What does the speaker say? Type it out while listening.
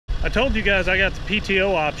I told you guys I got the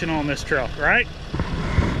PTO option on this truck, right?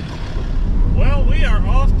 Well, we are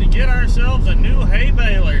off to get ourselves a new hay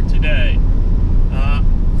baler today.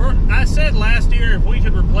 I said last year if we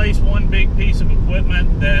could replace one big piece of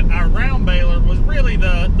equipment, that our round baler was really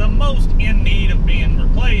the most in need of being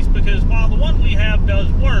replaced, because while the one we have does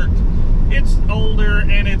work, it's older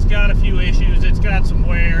and it's got a few issues, it's got some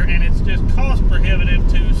wear, and it's just cost prohibitive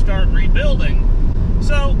to start rebuilding.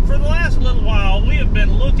 So for the last little while, we have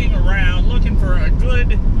been looking around, looking for a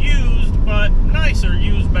good used but nicer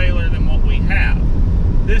used baler than what we have.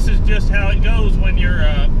 This is just how it goes when you're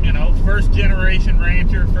first generation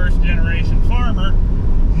rancher, first generation farmer.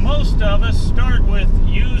 Most of us start with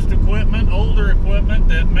used equipment, older equipment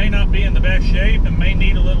that may not be in the best shape and may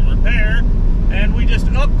need a little repair, and we just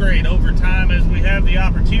upgrade over time as we have the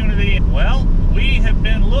opportunity. Well, we have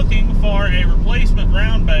been looking for a replacement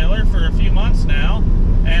round baler for a few months now,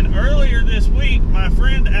 and earlier this week my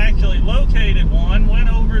friend actually located one,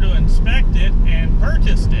 went over to inspect it, and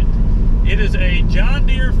purchased it. It is a John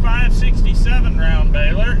Deere 567 round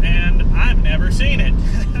baler, and I've never seen it.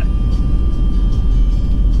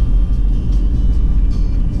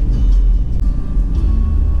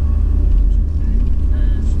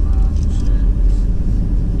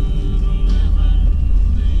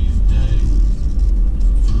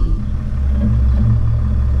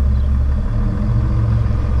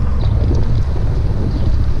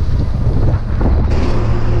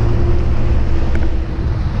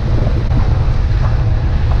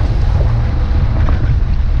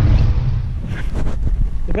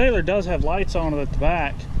 The baler does have lights on it at the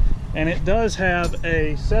back, and it does have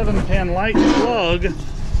a 7-pin light plug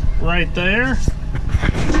right there.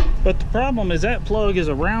 But the problem is that plug is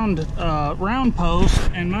a round post,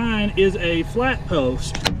 and mine is a flat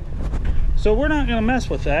post. So we're not going to mess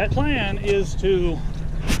with that. Plan is to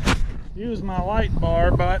use my light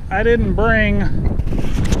bar, but I didn't bring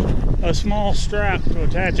a small strap to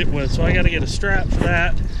attach it with, so I got to get a strap for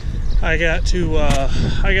that. I got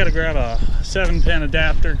to grab a 7-pin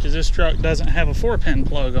adapter because this truck doesn't have a 4-pin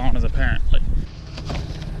plug on it apparently.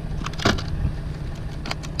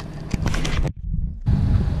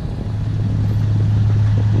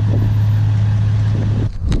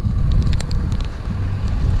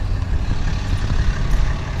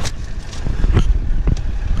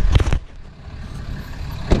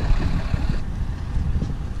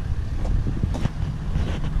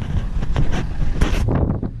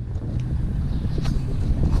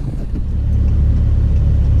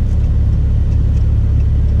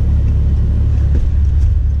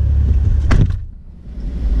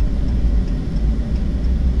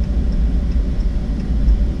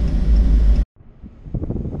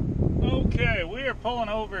 Pulling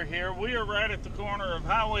over here, we are right at the corner of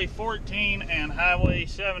Highway 14 and Highway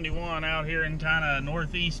 71 out here in kind of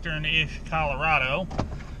northeastern-ish Colorado,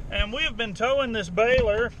 and we have been towing this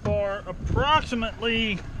baler for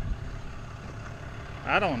approximately,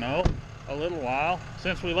 I don't know, a little while,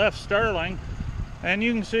 since we left Sterling. And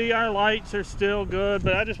you can see our lights are still good,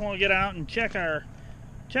 but I just want to get out and check our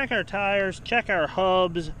tires, check our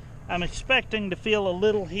hubs. I'm expecting to feel a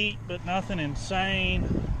little heat, but nothing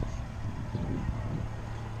insane.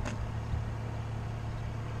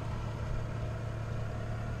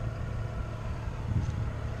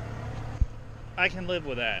 I can live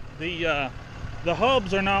with that. The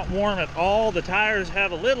hubs are not warm at all. The tires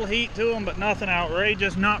have a little heat to them, but nothing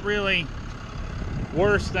outrageous. Not really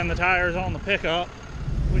worse than the tires on the pickup.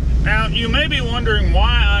 Now, you may be wondering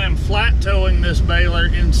why I am flat towing this baler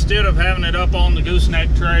instead of having it up on the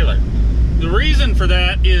gooseneck trailer. The reason for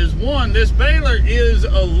that is, one, this baler is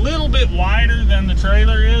a little bit wider than the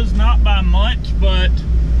trailer is, not by much, but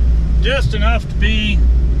just enough to be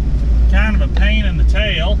kind of a pain in the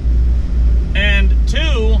tail. And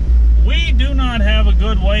two, we do not have a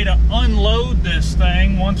good way to unload this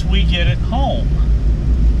thing once we get it home.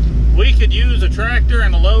 We could use a tractor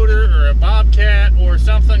and a loader or a bobcat or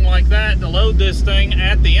something like that to load this thing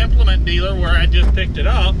at the implement dealer where I just picked it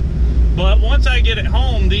up. But once I get it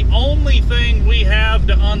home, the only thing we have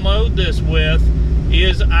to unload this with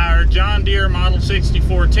is our John Deere Model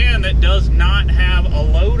 6410 that does not have a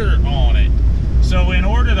loader on it. So in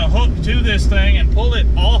order to hook to this thing and pull it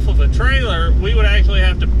off of a trailer, we would actually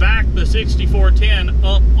have to back the 6410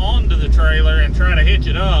 up onto the trailer and try to hitch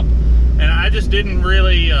it up. And I just didn't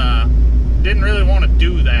really want to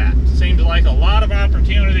do that. Seems like a lot of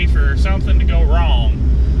opportunity for something to go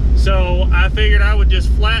wrong. So I figured I would just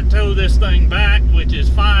flat tow this thing back, which is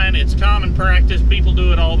fine. It's common practice. People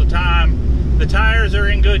do it all the time. The tires are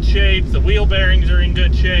in good shape. The wheel bearings are in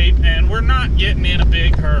good shape. And we're not getting in a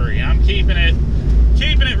big hurry. I'm keeping it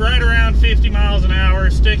keeping it right around 50 miles an hour,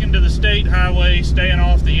 sticking to the state highway, staying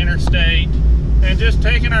off the interstate, and just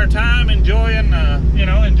taking our time, enjoying,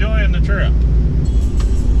 enjoying the trip.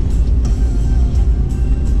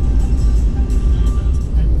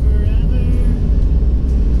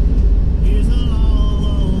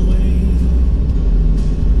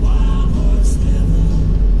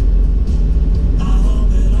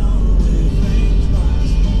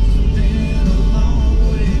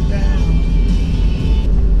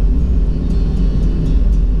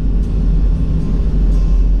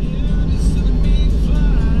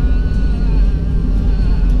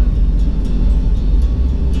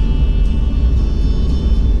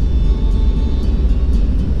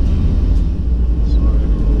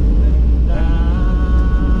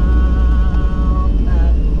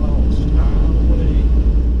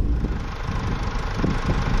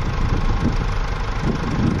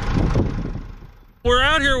 We're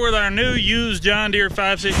out here with our new used John Deere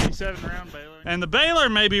 567 round baler, and the baler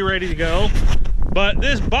may be ready to go, but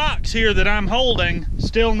this box here that I'm holding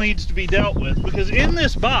still needs to be dealt with, because in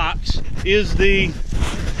this box is the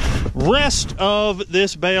rest of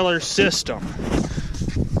this baler system.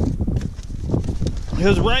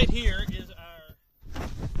 Because right here is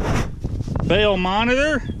our bale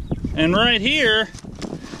monitor, and right here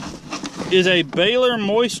is a baler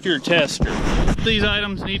moisture tester. These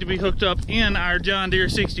items need to be hooked up in our John Deere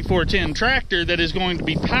 6410 tractor that is going to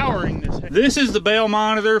be powering this. This is the bale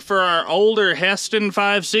monitor for our older Heston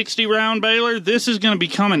 560 round baler. This is going to be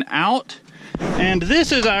coming out. And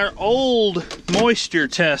this is our old moisture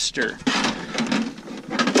tester.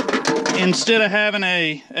 Instead of having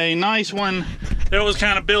a nice one that was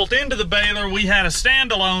kind of built into the baler, we had a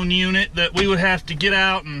standalone unit that we would have to get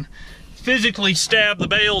out and physically stab the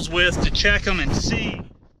bales with to check them and see.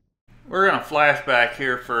 We're going to flash back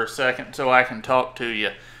here for a second so I can talk to you.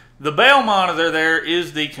 The bale monitor there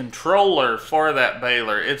is the controller for that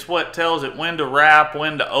baler. It's what tells it when to wrap,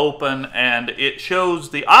 when to open, and it shows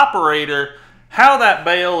the operator how that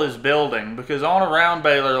bale is building. Because on a round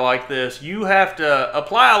baler like this, you have to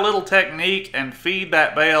apply a little technique and feed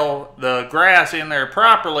that bale the grass in there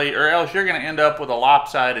properly, or else you're going to end up with a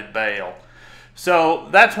lopsided bale. So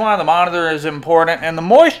that's why the monitor is important, and the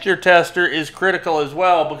moisture tester is critical as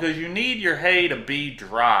well, because you need your hay to be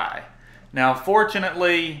dry. Now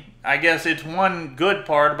fortunately, I guess it's one good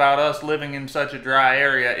part about us living in such a dry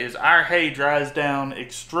area is our hay dries down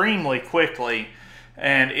extremely quickly,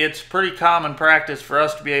 and it's pretty common practice for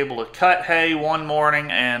us to be able to cut hay one morning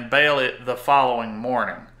and bale it the following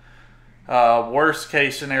morning. Worst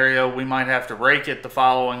case scenario, we might have to rake it the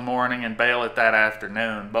following morning and bale it that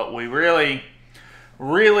afternoon, but we really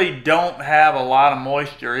don't have a lot of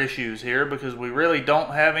moisture issues here because we really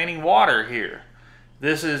don't have any water here.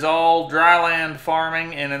 This is all dryland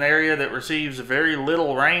farming in an area that receives very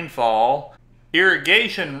little rainfall.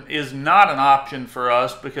 Irrigation is not an option for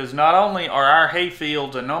us because not only are our hay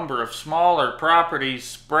fields a number of smaller properties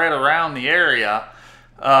spread around the area,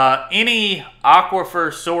 any aquifer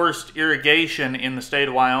sourced irrigation in the state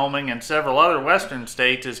of Wyoming and several other western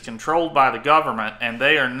states is controlled by the government, and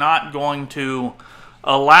they are not going to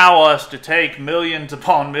allow us to take millions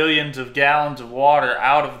upon millions of gallons of water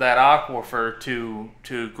out of that aquifer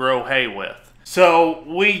to grow hay with. So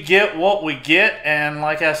we get what we get, and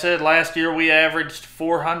like I said, last year we averaged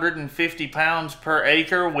 450 pounds per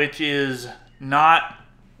acre, which is not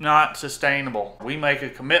sustainable. We make a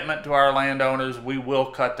commitment to our landowners. We will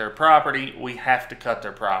cut their property. We have to cut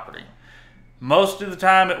their property. Most of the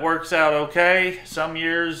time it works out okay. Some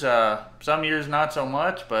years not so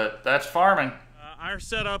much, but that's farming. Our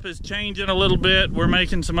setup is changing a little bit. We're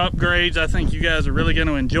making some upgrades. I think you guys are really going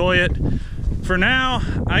to enjoy it. For now,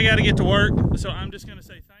 I got to get to work, so I'm just going to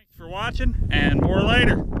say thanks for watching, and more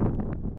later.